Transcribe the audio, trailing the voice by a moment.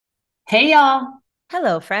Hey y'all,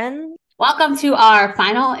 Hello, friend. welcome to our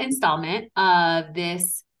final installment of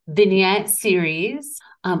this vignette series.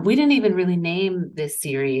 We didn't even really name this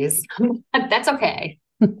series. That's okay.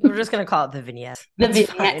 We're just going to call it the vignette. The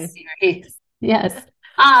It's vignette fine. series. Yes.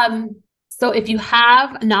 Um, so if you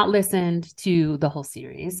have not listened to the whole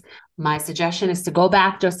series, my suggestion is to go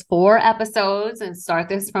back just 4 episodes and start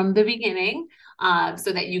this from the beginning,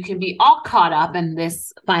 so that you can be all caught up and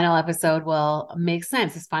this final episode will make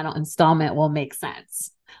sense. This final installment will make sense.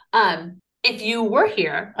 If you were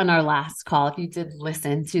here on our last call, if you did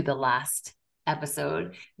listen to the last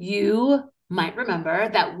episode, you might remember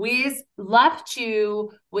that we left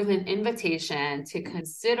you with an invitation to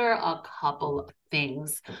consider a couple of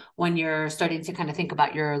things when you're starting to kind of think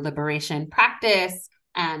about your liberation practice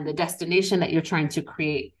and the destination that you're trying to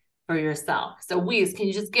create for yourself. So, Weez, can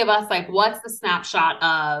you just give us like what's the snapshot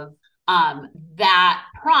of that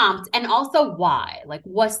prompt and also why? Like,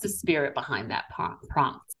 what's the spirit behind that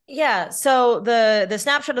prompt? Yeah, so the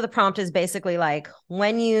snapshot of the prompt is basically like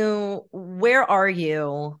where are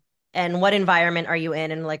you and what environment are you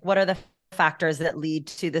in and like what are the factors that lead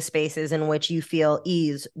to the spaces in which you feel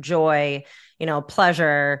ease, joy,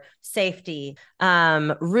 pleasure, safety.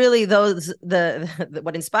 Really those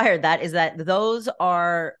what inspired that is that those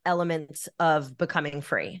are elements of becoming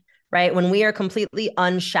free, right? When we are completely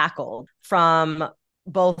unshackled from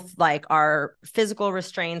both like our physical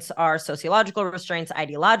restraints, our sociological restraints,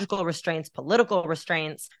 ideological restraints, political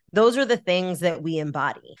restraints. Those are the things that we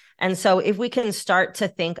embody. And so if we can start to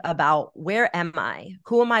think about where am I?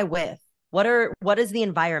 Who am I with? What is the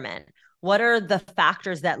environment? What are the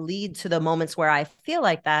factors that lead to the moments where I feel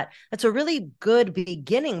like that? That's a really good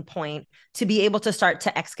beginning point to be able to start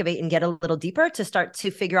to excavate and get a little deeper, to start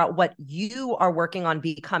to figure out what you are working on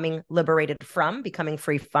becoming liberated from, becoming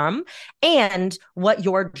free from, and what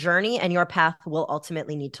your journey and your path will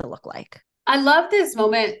ultimately need to look like. I love this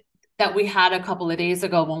moment that we had a couple of days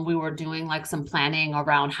ago when we were doing like some planning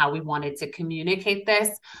around how we wanted to communicate this.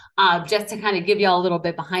 Just to kind of give y'all a little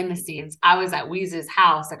bit behind the scenes, I was at Weeze's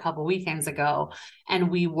house a couple weekends ago and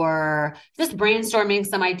we were just brainstorming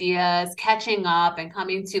some ideas, catching up, and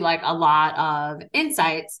coming to like a lot of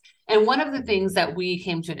insights. And one of the things that we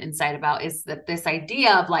came to an insight about is that this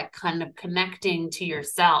idea of like kind of connecting to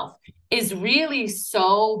yourself is really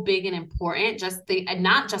so big and important. Just the and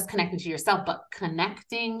not just connecting to yourself, but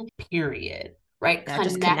connecting, period. Right? Yeah,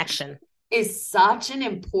 just Connect connection. is such an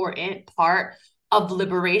important part of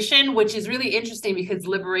liberation, which is really interesting because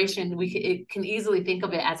liberation, it can easily think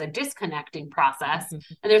of it as a disconnecting process.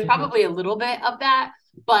 Mm-hmm. And there's Mm-hmm. probably a little bit of that,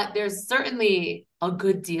 but there's certainly a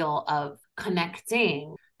good deal of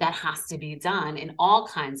connecting that has to be done in all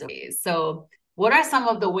kinds of ways. So, what are some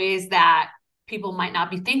of the ways that people might not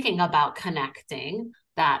be thinking about connecting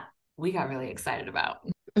that we got really excited about?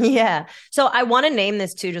 Yeah. So I want to name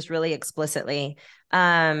this too, just really explicitly.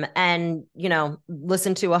 And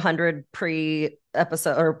listen to 100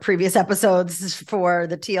 pre-episode or previous episodes for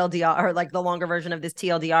the TLDR, or like the longer version of this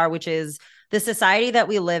TLDR, which is the society that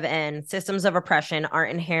we live in. Systems of oppression are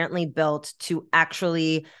inherently built to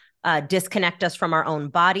actually disconnect us from our own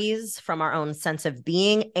bodies, from our own sense of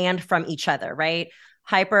being, and from each other, right?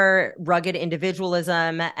 Hyper rugged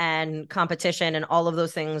individualism and competition and all of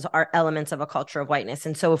those things are elements of a culture of whiteness.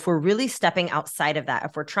 And so if we're really stepping outside of that,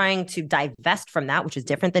 if we're trying to divest from that, which is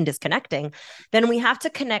different than disconnecting, then we have to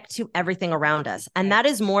connect to everything around us. And that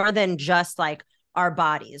is more than just like our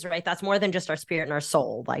bodies, right? That's more than just our spirit and our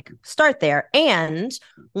soul. Like start there. And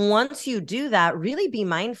once you do that, really be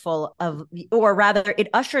mindful of, or rather, it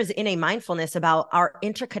ushers in a mindfulness about our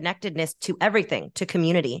interconnectedness to everything, to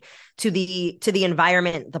community, to the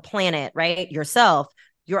environment, the planet, right? Yourself,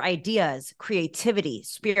 your ideas, creativity,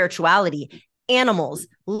 spirituality, animals,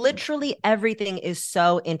 literally everything is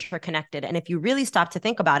so interconnected. And if you really stop to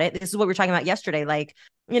think about it, this is what we were talking about yesterday. Like,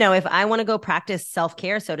 if I want to go practice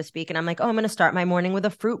self-care, so to speak, and I'm like, oh, I'm going to start my morning with a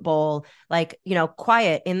fruit bowl, like,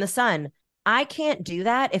 quiet in the sun. I can't do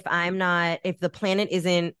that if the planet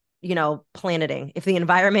isn't, planeting, if the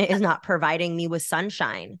environment is not providing me with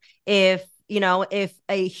sunshine, if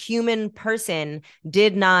a human person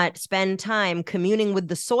did not spend time communing with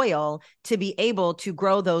the soil to be able to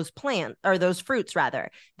grow those plants or those fruits rather,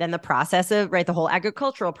 then the process of, right, the whole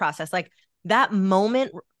agricultural process, like that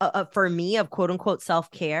moment for me of quote unquote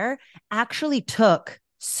self-care actually took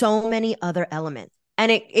so many other elements.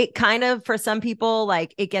 And it kind of, for some people,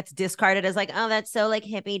 like it gets discarded as like, oh, that's so like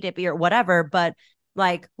hippy dippy or whatever. But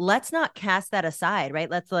like, let's not cast that aside, right?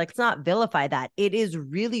 Let's not vilify that. It is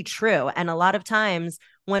really true. And a lot of times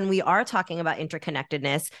when we are talking about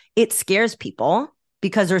interconnectedness, it scares people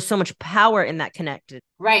because there's so much power in that connected.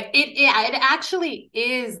 Right. It actually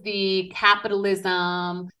is the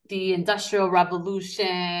capitalism, the industrial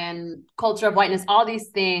revolution, culture of whiteness, all these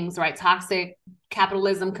things, right? Toxic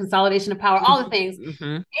capitalism, consolidation of power, all the things.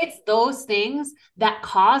 Mm-hmm. It's those things that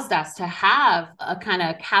caused us to have a kind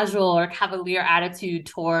of casual or cavalier attitude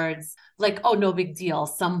towards like, oh, no big deal.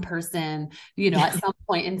 Some person, at some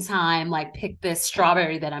point in time, like pick this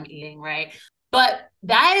strawberry that I'm eating, right? But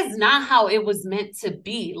that is not how it was meant to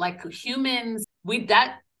be. Like humans,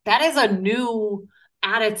 that is a new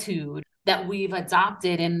attitude that we've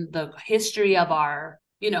adopted in the history of our,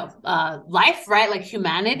 life, right? Like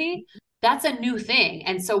humanity. That's a new thing.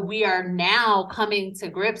 And so we are now coming to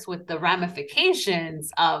grips with the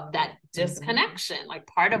ramifications of that disconnection. Like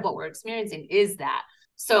part of what we're experiencing is that.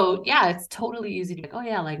 So yeah, it's totally easy to be like, oh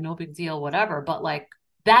yeah, like no big deal, whatever. But like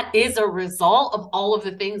that is a result of all of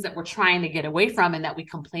the things that we're trying to get away from and that we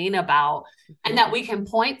complain about and that we can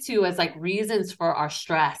point to as like reasons for our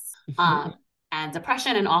stress and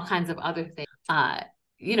depression and all kinds of other things,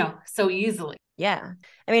 so easily. Yeah.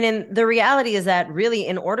 I mean, and the reality is that really,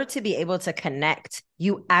 in order to be able to connect,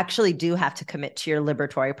 you actually do have to commit to your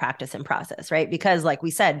liberatory practice and process, right? Because like we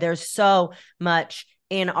said, there's so much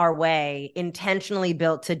in our way intentionally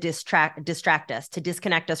built to distract us, to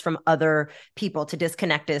disconnect us from other people, to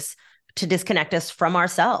disconnect us from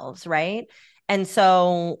ourselves, right? And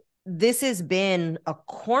so this has been a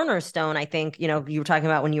cornerstone, I think, you were talking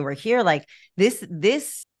about when you were here, like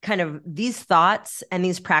this kind of these thoughts and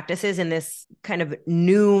these practices and this kind of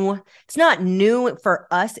it's not new for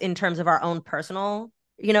us in terms of our own personal,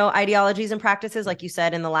 ideologies and practices, like you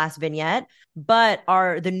said in the last vignette, but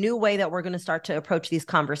are the new way that we're going to start to approach these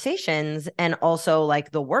conversations. And also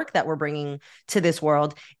like the work that we're bringing to this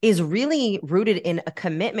world is really rooted in a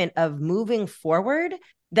commitment of moving forward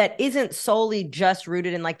that isn't solely just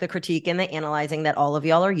rooted in like the critique and the analyzing that all of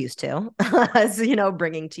y'all are used to, as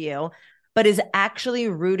bringing to you, but is actually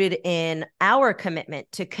rooted in our commitment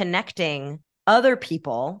to connecting other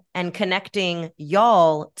people and connecting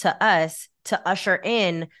y'all to us to usher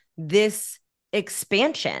in this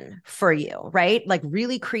expansion for you, right? Like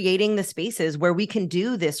really creating the spaces where we can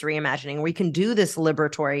do this reimagining, where we can do this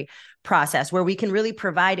liberatory process, where we can really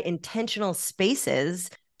provide intentional spaces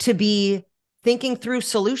to be thinking through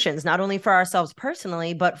solutions, not only for ourselves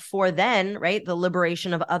personally, but for then, right, the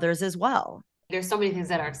liberation of others as well. There's so many things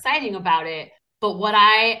that are exciting about it, but what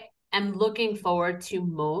I am looking forward to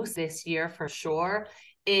most this year for sure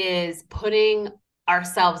is putting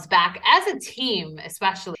ourselves back as a team,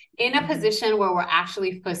 especially in a position where we're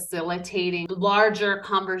actually facilitating larger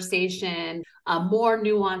conversation, more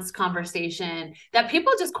nuanced conversation that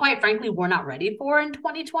people just quite frankly were not ready for in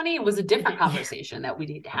 2020. It was a different conversation that we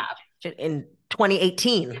need to have. In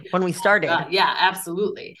 2018 when we started. Yeah,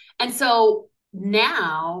 absolutely. And so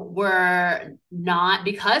now we're not,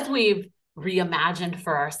 because we've reimagined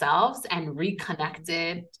for ourselves and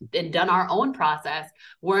reconnected and done our own process,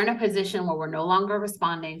 we're in a position where we're no longer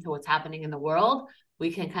responding to what's happening in the world.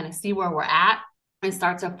 We can kind of see where we're at and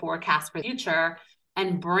start to forecast for the future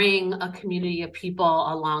and bring a community of people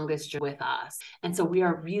along this journey with us. And so we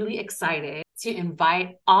are really excited to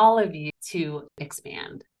invite all of you to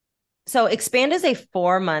Expand. So Expand is a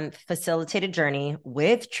 4-month facilitated journey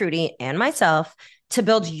with Trudy and myself to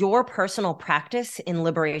build your personal practice in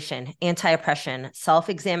liberation, anti-oppression,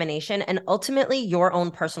 self-examination, and ultimately your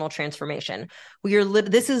own personal transformation.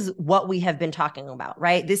 This is what we have been talking about,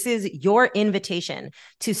 right? This is your invitation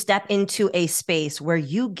to step into a space where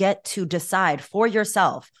you get to decide for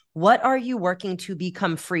yourself, what are you working to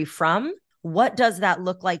become free from? What does that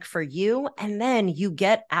look like for you? And then you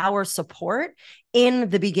get our support in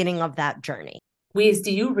the beginning of that journey. Weez,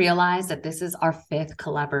 do you realize that this is our 5th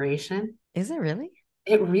collaboration? Is it really?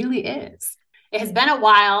 It really is. It has been a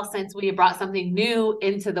while since we brought something new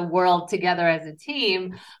into the world together as a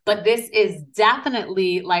team, but this is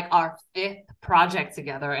definitely like our 5th project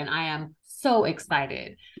together. And I am so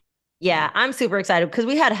excited. Yeah, I'm super excited because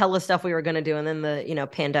we had hella stuff we were going to do. And then the,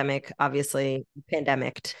 pandemic, obviously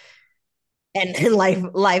pandemicked. And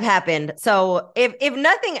life happened. So if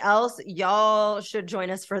nothing else, y'all should join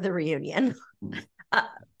us for the reunion.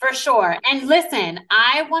 For sure. And listen,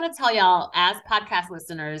 I want to tell y'all as podcast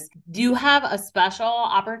listeners, do have a special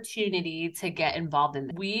opportunity to get involved in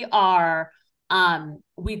this. We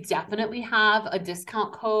definitely have a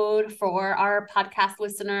discount code for our podcast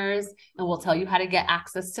listeners, and we'll tell you how to get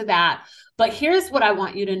access to that. But here's what I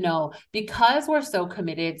want you to know, because we're so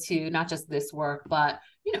committed to not just this work, but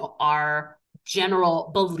our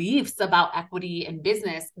general beliefs about equity in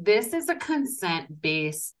business. This is a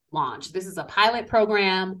consent-based launch. This is a pilot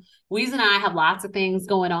program. Weez and I have lots of things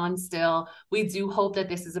going on still. We do hope that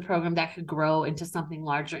this is a program that could grow into something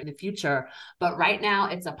larger in the future. But right now,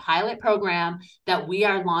 it's a pilot program that we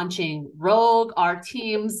are launching rogue. Our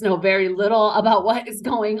teams know very little about what is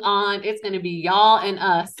going on. It's going to be y'all and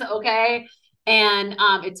us, okay? And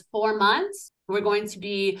it's 4 months. We're going to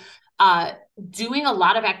be doing a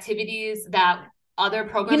lot of activities that other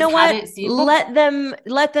programs haven't seen before.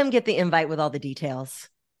 Let them get the invite with all the details.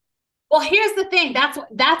 Well, here's the thing.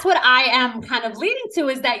 That's what I am kind of leading to,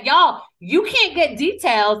 is that y'all, you can't get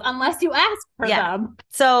details unless you ask for them.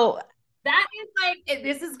 So that is like,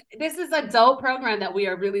 this is a dope program that we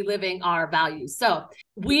are really living our values. So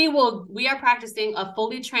we are practicing a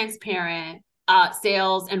fully transparent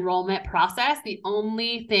sales enrollment process. The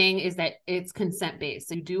only thing is that it's consent-based.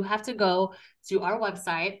 So you do have to go to our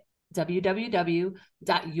website,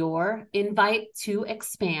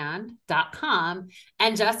 www.yourinvitetoexpand.com,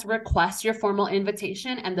 and just request your formal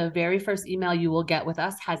invitation. And the very first email you will get with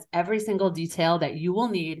us has every single detail that you will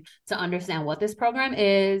need to understand what this program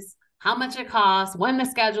is, how much it costs, when the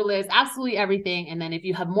schedule is, absolutely everything. And then if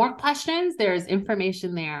you have more questions, there's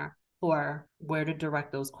information there for where to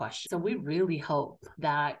direct those questions. So we really hope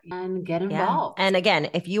that you can get involved. And again,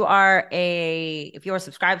 if you are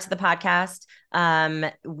subscribed to the podcast,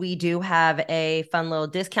 we do have a fun little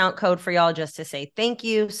discount code for y'all, just to say thank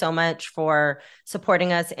you so much for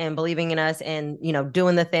supporting us and believing in us and, you know,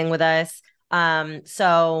 doing the thing with us.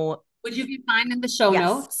 So which you can find in the show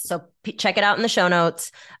notes. So check it out in the show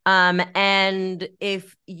notes. And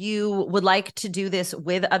if you would like to do this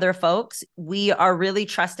with other folks, we are really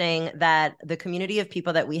trusting that the community of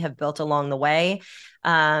people that we have built along the way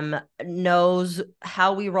knows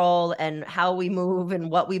how we roll and how we move and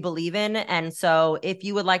what we believe in. And so if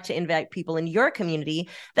you would like to invite people in your community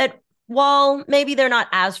that, while maybe they're not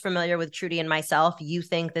as familiar with Trudy and myself, you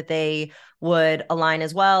think that they would align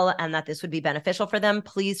as well and that this would be beneficial for them,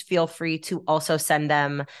 please feel free to also send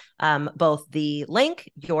them both the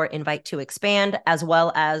link, your invite to expand, as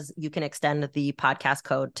well as you can extend the podcast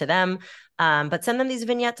code to them. But send them these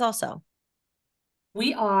vignettes also.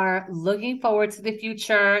 We are looking forward to the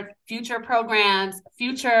future programs,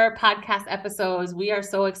 future podcast episodes. We are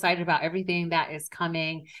so excited about everything that is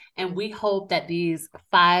coming. And we hope that these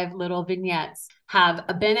 5 little vignettes have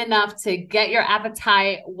been enough to get your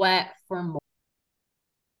appetite wet for more.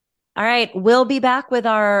 All right. We'll be back with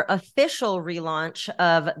our official relaunch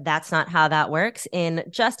of That's Not How That Works in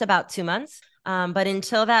just about 2 months. But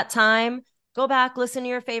until that time, go back, listen to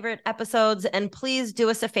your favorite episodes, and please do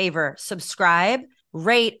us a favor, subscribe,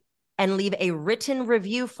 rate, and leave a written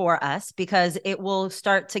review for us, because it will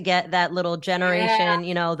start to get that little generation,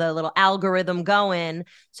 you know, the little algorithm going,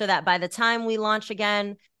 so that by the time we launch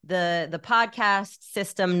again, the podcast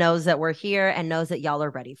system knows that we're here and knows that y'all are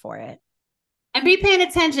ready for it. And be paying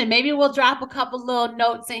attention. Maybe we'll drop a couple little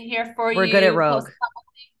notes in here for you. We're good at Rogue. Post a couple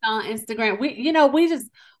things on Instagram.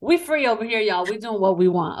 We free over here, y'all. We doing what we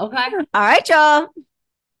want. Okay. All right, y'all.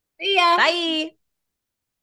 See ya. Bye.